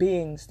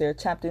beings. They're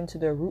tapped into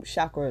their root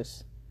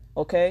chakras.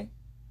 Okay?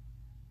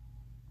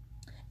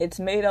 It's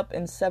made up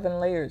in 7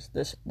 layers.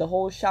 The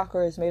whole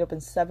chakra is made up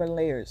in 7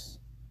 layers.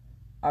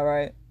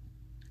 Alright?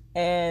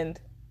 And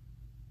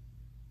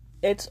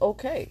it's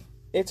okay.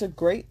 It's a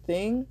great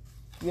thing.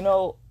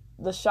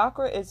 The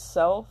chakra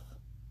itself,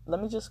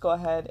 let me just go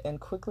ahead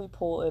and quickly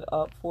pull it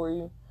up for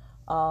you.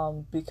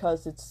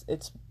 Because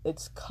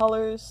it's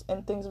colors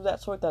and things of that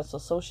sort that's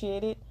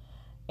associated.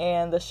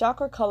 And the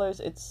chakra colors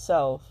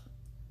itself,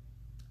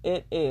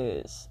 it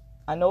is,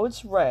 I know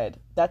it's red,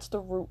 that's the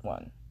root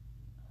one.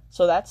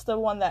 So that's the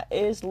one that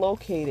is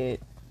located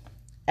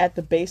at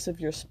the base of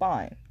your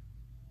spine.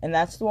 And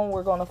that's the one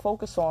we're going to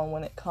focus on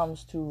when it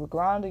comes to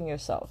grounding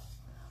yourself.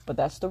 But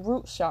that's the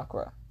root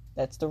chakra.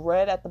 That's the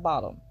red at the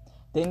bottom.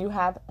 Then you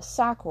have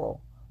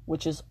sacral,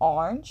 which is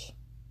orange.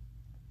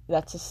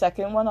 That's the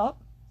second one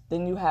up.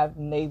 Then you have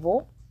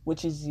navel,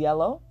 which is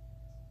yellow.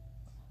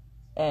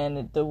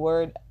 And the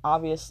word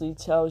obviously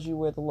tells you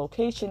where the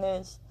location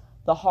is.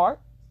 The heart,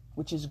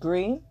 which is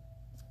green.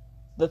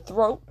 The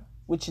throat,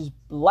 which is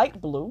light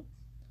blue.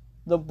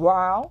 The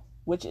brow,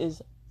 which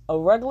is a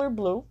regular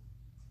blue.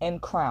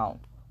 And crown,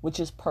 which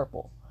is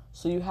purple.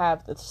 So you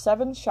have the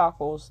 7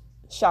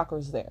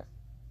 chakras there.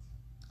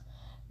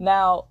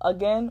 Now,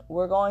 again,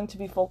 we're going to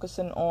be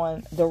focusing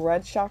on the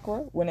red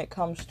chakra when it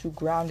comes to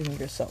grounding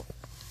yourself.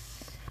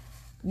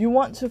 You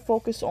want to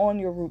focus on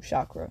your root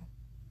chakra.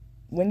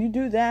 When you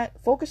do that,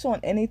 focus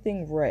on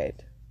anything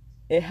red.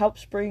 It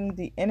helps bring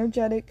the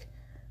energetic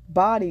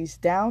bodies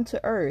down to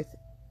earth,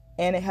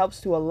 and it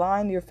helps to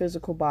align your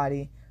physical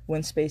body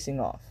when spacing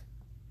off.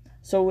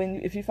 So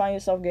if you find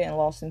yourself getting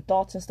lost in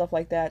thoughts and stuff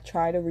like that,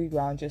 try to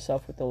reground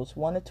yourself with those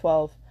 1 to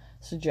 12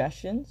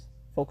 suggestions.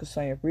 Focus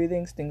on your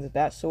breathings, things of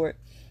that sort.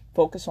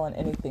 Focus on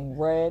anything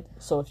red.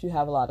 So if you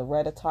have a lot of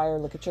red attire,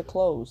 look at your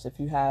clothes. If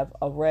you have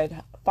a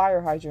red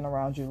fire hydrant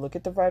around you, look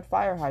at the red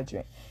fire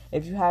hydrant.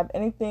 If you have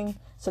anything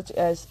such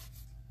as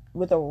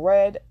with a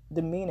red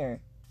demeanor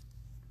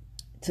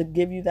to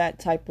give you that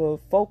type of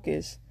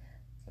focus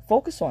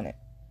on it.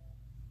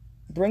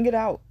 Bring it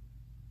out.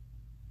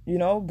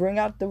 Bring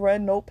out the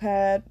red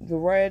notepad, the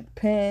red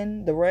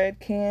pen, the red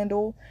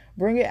candle.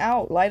 Bring it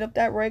out. Light up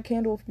that red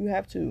candle if you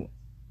have to.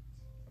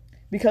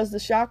 Because the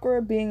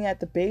chakra being at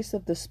the base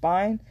of the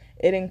spine,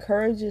 it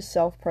encourages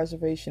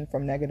self-preservation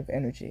from negative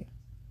energy.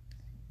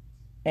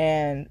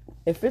 And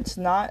if it's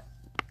not,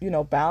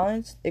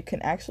 balanced, it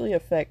can actually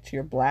affect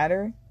your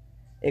bladder.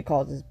 It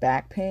causes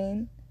back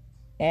pain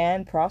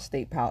and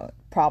prostate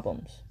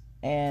problems.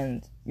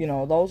 And,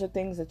 those are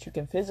things that you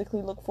can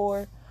physically look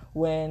for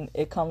when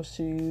it comes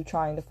to you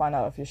trying to find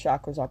out if your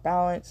chakras are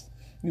balanced.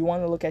 You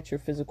want to look at your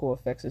physical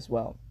effects as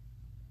well.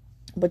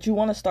 But you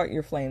want to start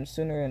your flames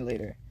sooner than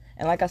later.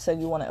 And like I said,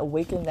 you want to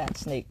awaken that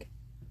snake.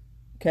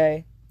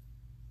 Okay?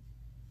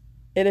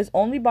 It is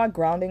only by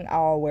grounding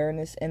our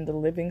awareness in the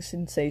living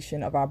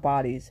sensation of our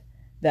bodies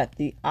that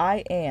the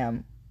I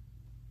am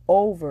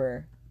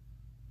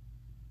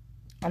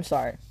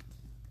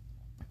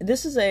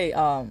This is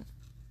a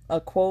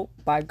quote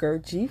by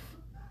Gurdjieff.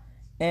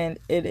 And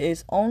it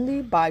is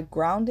only by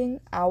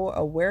grounding our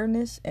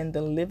awareness in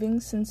the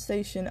living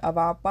sensation of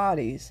our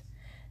bodies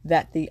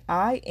that the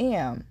I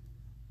am,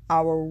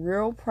 our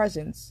real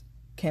presence,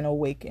 can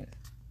awaken.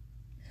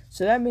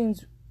 So that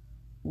means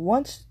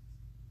once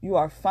you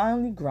are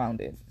finally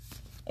grounded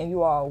and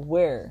you are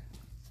aware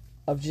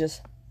of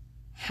just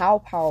how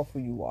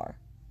powerful you are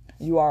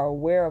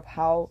aware of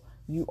how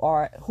you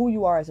are, who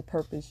you are as a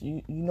purpose.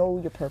 You know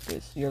your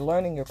purpose. You're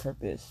learning your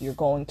purpose. You're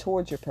going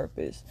towards your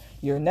purpose.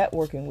 You're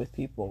networking with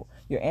people.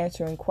 You're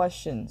answering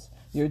questions.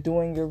 You're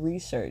doing your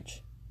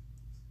research.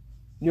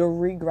 You're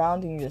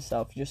regrounding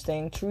yourself. You're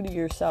staying true to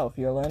yourself.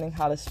 You're learning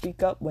how to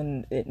speak up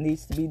when it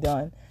needs to be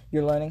done.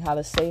 You're learning how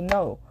to say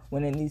no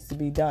when it needs to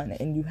be done.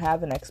 And you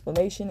have an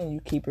explanation and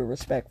you keep it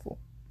respectful.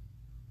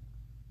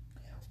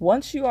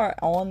 Once you are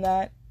on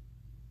that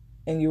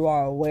and you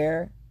are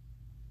aware,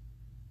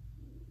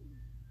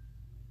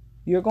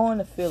 you're going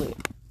to feel it.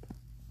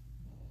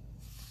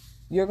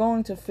 You're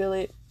going to feel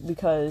it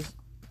because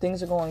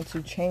things are going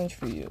to change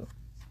for you.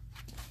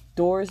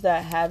 Doors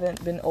that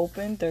haven't been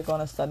opened, they're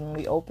going to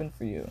suddenly open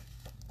for you.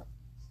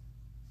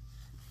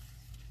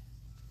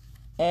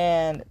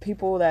 And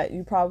people that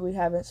you probably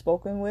haven't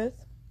spoken with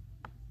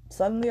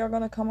suddenly are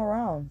going to come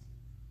around.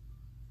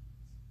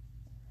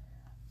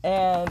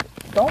 And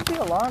don't be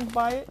alarmed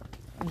by it.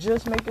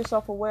 Just make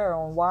yourself aware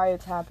on why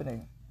it's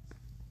happening.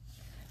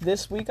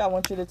 This week, I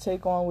want you to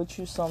take on with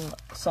you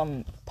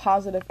some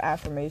positive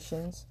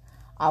affirmations.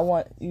 I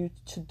want you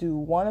to do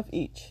one of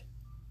each.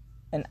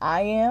 An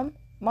I am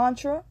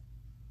mantra,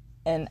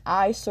 an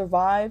I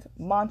survive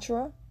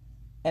mantra,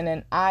 and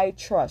an I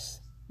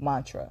trust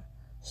mantra.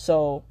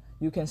 So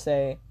you can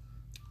say,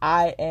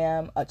 I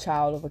am a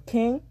child of a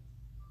king.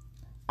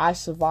 I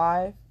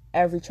survive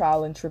every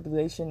trial and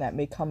tribulation that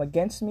may come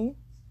against me.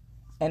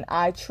 And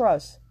I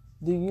trust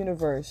the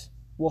universe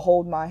will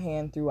hold my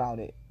hand throughout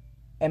it.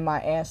 And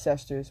my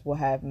ancestors will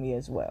have me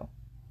as well.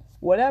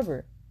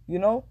 Whatever,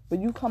 but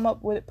you come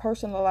up with it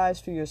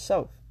personalized for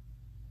yourself.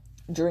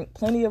 Drink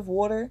plenty of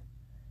water.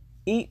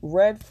 Eat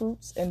red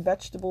fruits and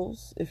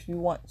vegetables if you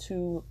want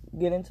to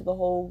get into the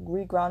whole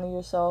regrounding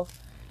yourself.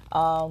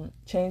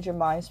 Change your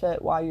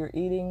mindset while you're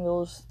eating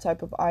those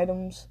type of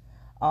items.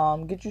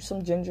 Get you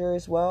some ginger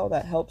as well.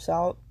 That helps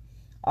out.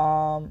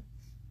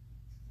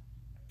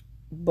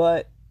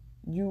 But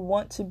you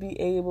want to be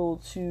able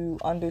to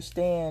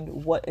understand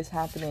what is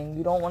happening.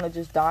 You don't want to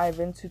just dive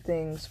into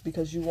things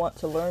because you want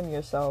to learn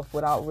yourself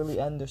without really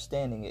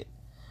understanding it.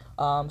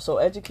 So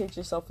educate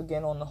yourself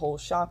again on the whole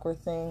chakra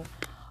thing.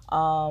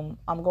 I'm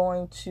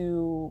going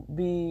to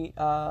be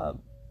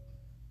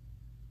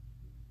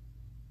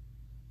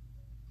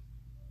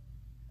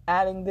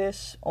adding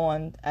this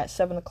on at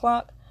 7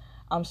 o'clock.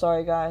 I'm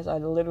sorry, guys. I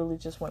literally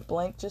just went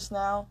blank just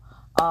now.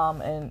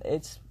 And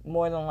it's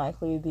more than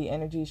likely the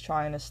energy is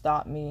trying to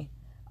stop me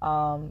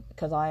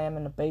because I am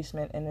in the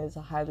basement and it is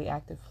a highly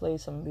active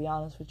place. I'm going to be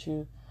honest with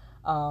you.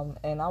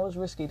 And I was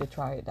risky to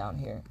try it down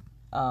here.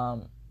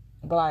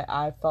 But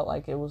I felt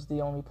like it was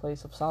the only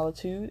place of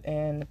solitude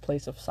and a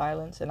place of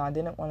silence. And I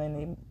didn't want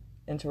any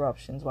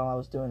interruptions while I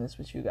was doing this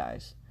with you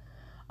guys.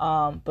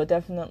 But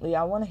definitely,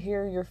 I want to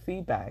hear your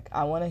feedback.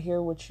 I want to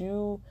hear what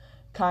you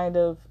kind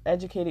of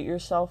educated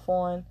yourself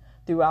on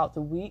throughout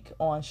the week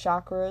on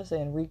chakras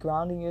and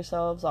regrounding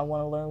yourselves. I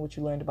want to learn what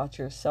you learned about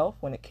yourself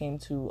when it came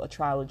to a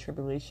trial or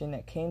tribulation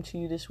that came to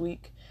you this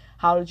week.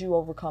 How did you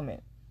overcome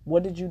it?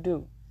 What did you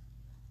do?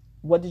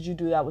 What did you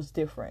do that was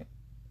different?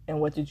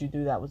 And what did you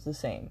do that was the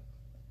same?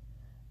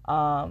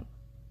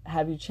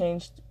 Have you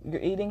changed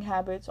your eating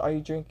habits? Are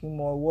you drinking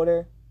more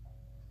water?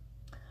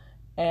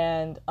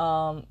 And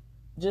I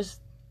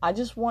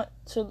just want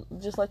to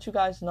just let you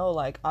guys know,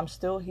 like, I'm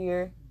still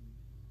here.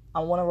 I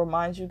want to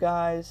remind you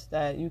guys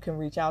that you can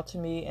reach out to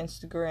me,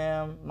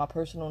 Instagram, my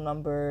personal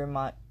number,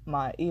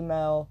 my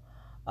email.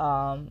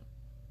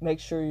 Make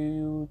sure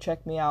you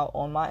check me out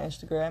on my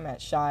Instagram at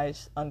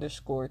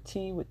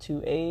shies_t with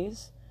 2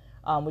 A's,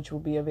 which will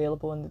be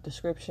available in the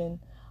description.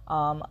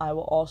 I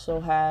will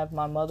also have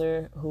my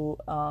mother, who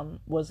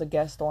was a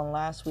guest on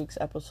last week's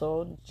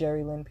episode,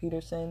 Jerry Lynn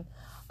Peterson.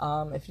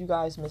 If you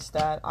guys missed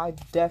that, I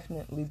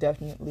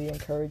definitely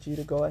encourage you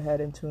to go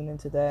ahead and tune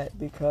into that,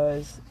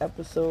 because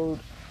episode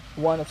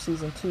 1 of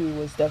season 2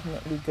 was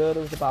definitely good. It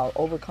was about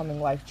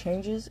overcoming life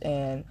changes,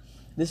 and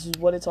this is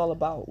what it's all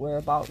about. We're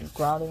about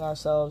grounding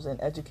ourselves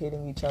and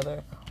educating each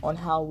other on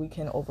how we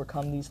can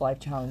overcome these life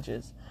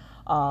challenges,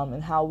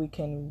 and how we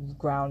can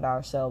ground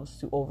ourselves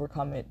to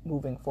overcome it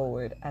moving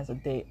forward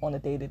on a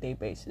day-to-day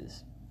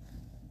basis.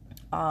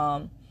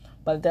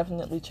 But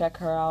definitely check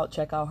her out.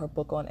 Check out her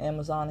book on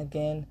Amazon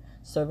again,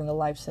 Serving a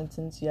Life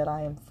Sentence, Yet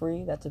I Am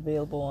Free. That's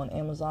available on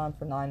Amazon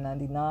for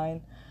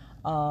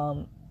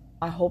 $9.99.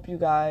 I hope you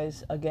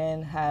guys,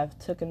 again, have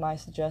taken my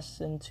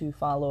suggestion to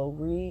follow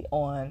Ree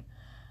on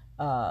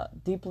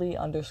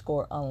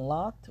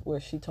Deeply_Unlocked, where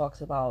she talks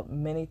about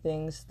many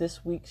things.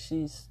 This week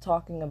she's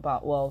talking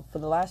about, for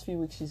the last few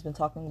weeks she's been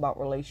talking about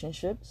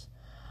relationships,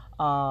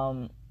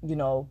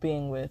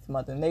 being with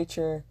Mother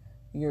Nature,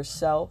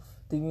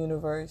 yourself, the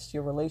universe,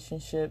 your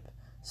relationship,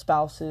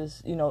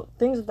 spouses,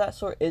 things of that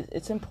sort.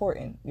 It's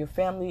important. Your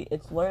family,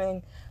 it's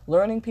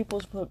learning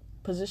people's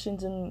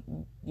positions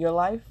in your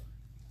life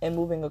and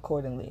moving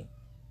accordingly.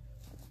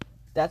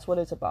 That's what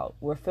it's about.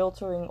 We're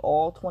filtering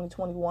all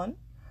 2021.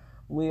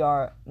 We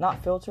are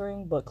not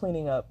filtering, but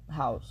cleaning up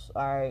house.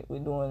 All right, we're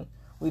doing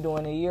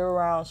a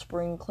year-round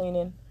spring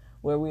cleaning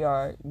where we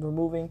are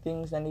removing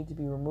things that need to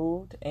be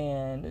removed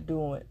and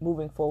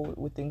moving forward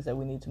with things that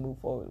we need to move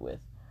forward with.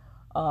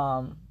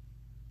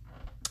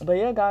 But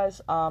yeah,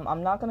 guys,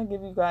 I'm not gonna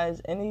give you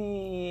guys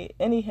any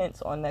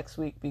hints on next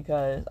week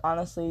because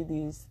honestly,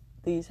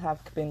 these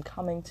have been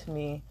coming to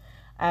me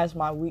as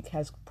my week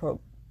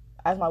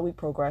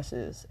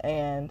progresses,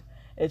 and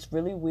it's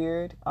really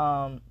weird.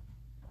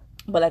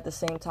 But at the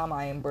same time,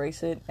 I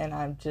embrace it, and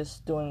I'm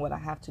just doing what I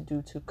have to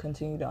do to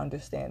continue to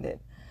understand it,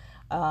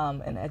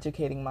 and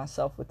educating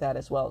myself with that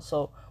as well.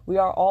 So we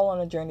are all on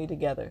a journey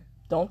together.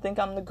 Don't think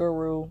I'm the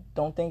guru.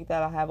 Don't think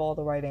that I have all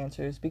the right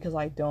answers, because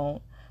I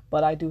don't.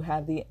 But I do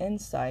have the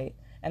insight,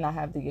 and I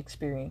have the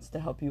experience to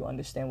help you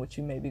understand what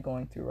you may be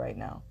going through right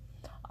now.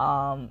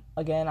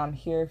 Again, I'm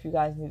here if you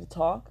guys need to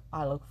talk.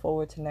 I look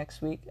forward to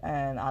next week,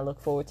 and I look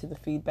forward to the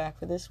feedback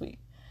for this week.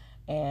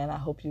 And I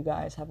hope you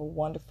guys have a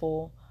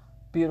wonderful,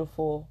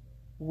 beautiful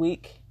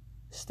week.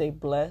 Stay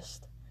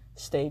blessed,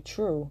 stay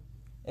true,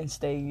 and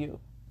stay you.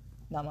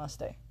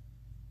 Namaste.